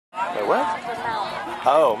Wait, what?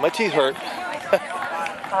 Oh, my teeth hurt.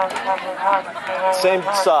 Same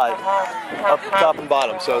side, up top and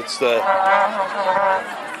bottom, so it's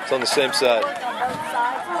on the same side.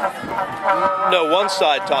 No, one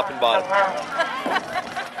side, top and bottom.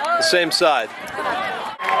 The same side.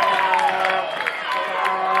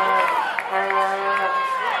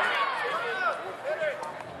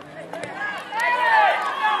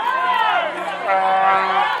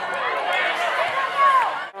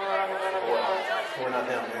 We're not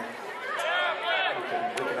down there.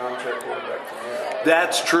 We can arm check quarterback from here.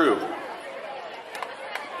 That's true.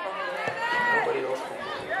 Nobody else can.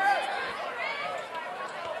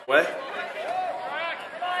 What?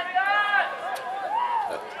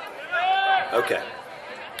 Okay.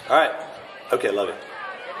 All right. Okay, love it.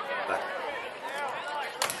 Bye.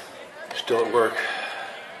 Still at work.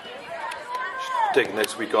 Taking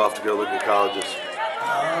next week off to go look at colleges.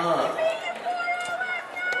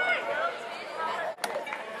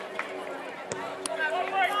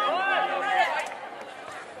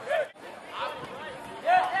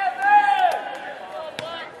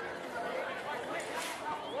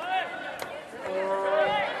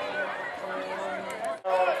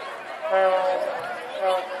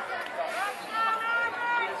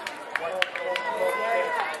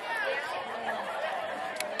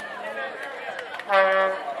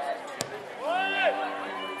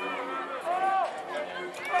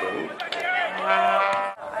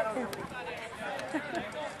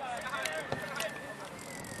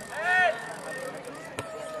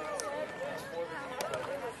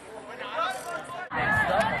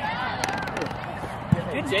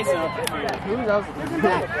 Good Jason. Who's else?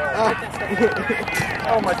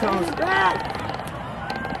 Oh, my toes.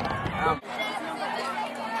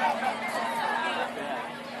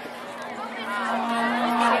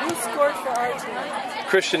 Who scored for our team?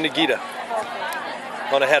 Christian Nagita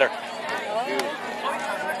on a header.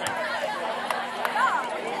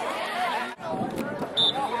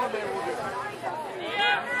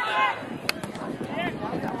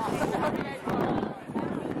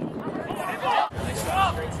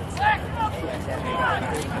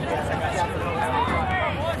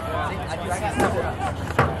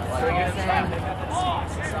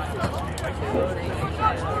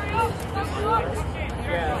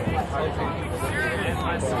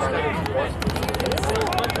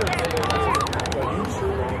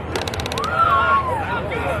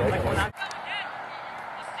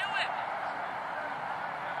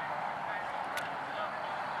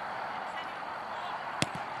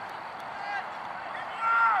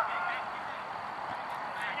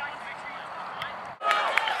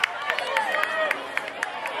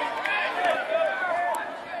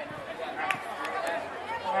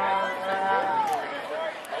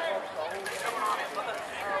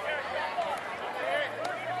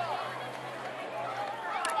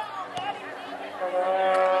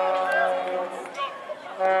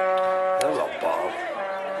 That was a bomb.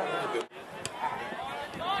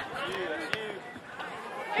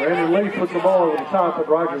 Brandon Lee puts the ball over the top, but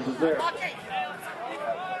Rogers is there.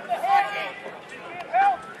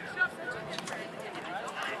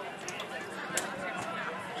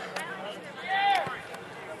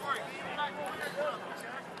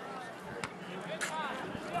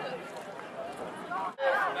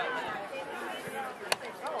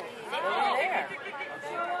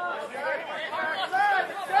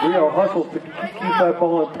 Rio hustles to keep that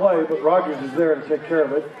ball in play, but Rogers is there to take care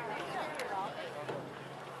of it.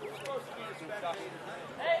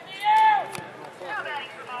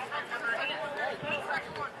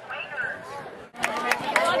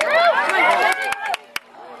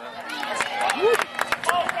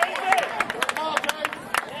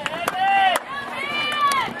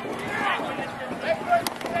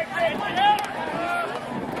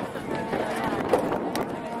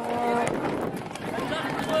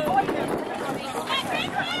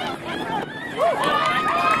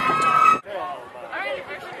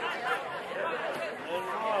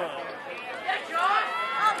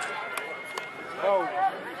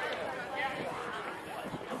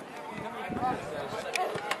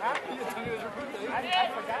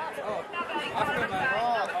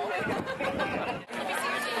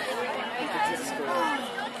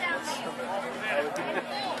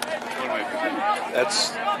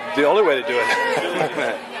 That's the only way to do it.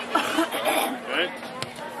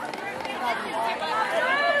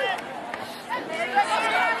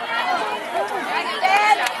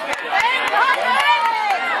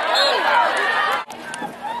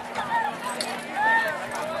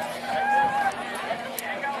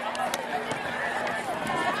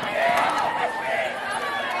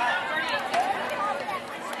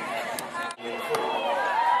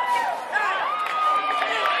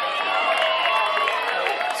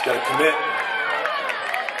 He's got to commit.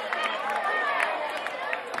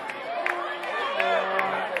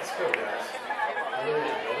 Let's go, guys.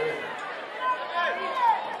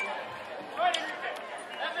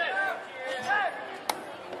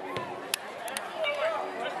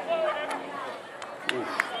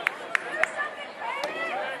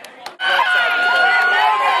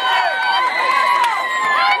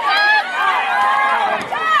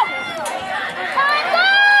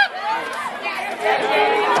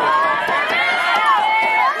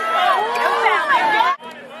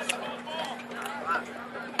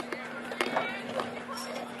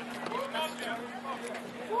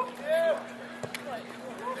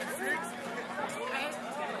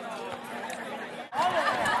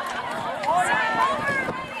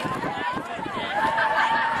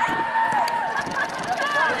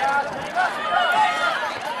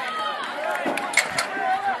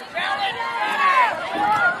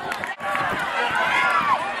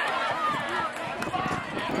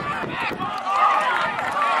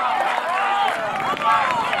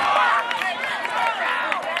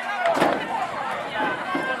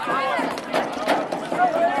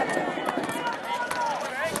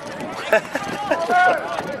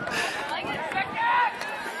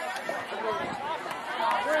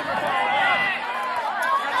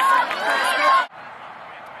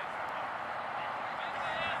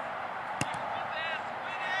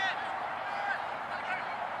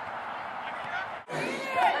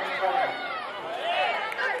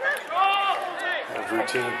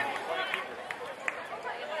 Routine.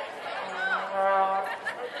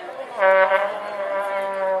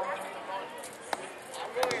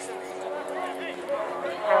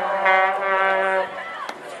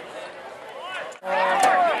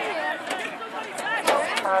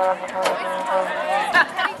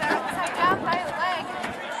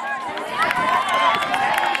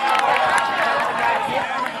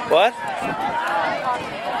 What?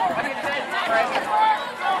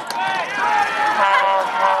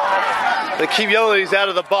 They keep yelling he's out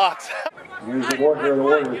of the box. Here's the warrior of the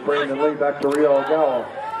Warriors, bringing the lead back to Rio Gallo.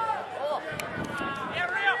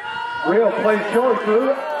 Rio plays short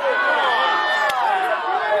through.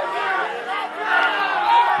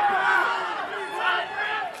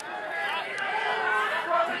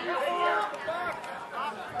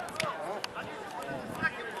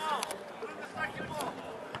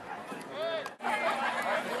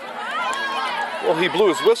 Well, he blew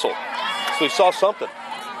his whistle, so he saw something.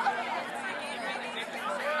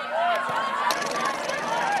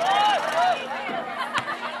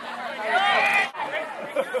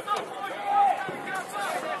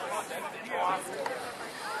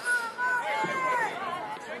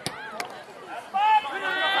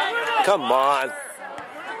 Come on.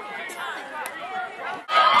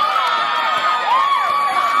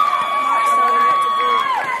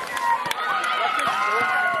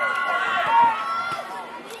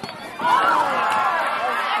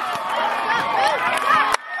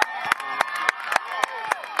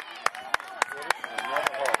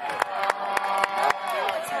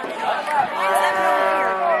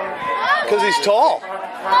 Because he's tall.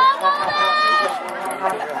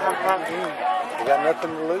 They got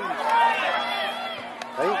nothing to lose.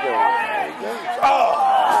 There you go. There you go.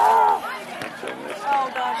 Oh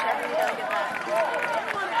gosh, I really gotta get that.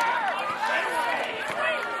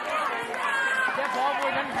 That ball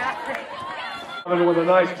boy doesn't have to. Coming with a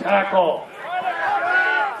nice tackle.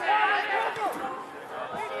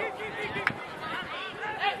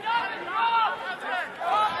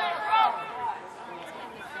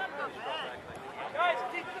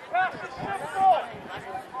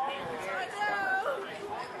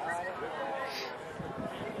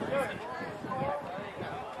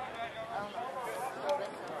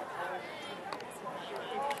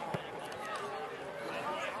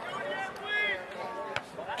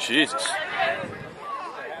 Jesus.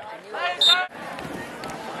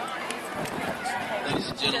 Ladies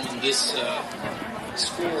and gentlemen, this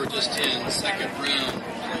score just in, second round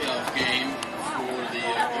playoff game for the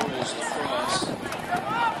girls lacrosse.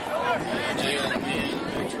 JL men,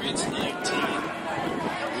 Patriots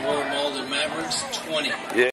 19, Lower Malden Mavericks 20. Yeah.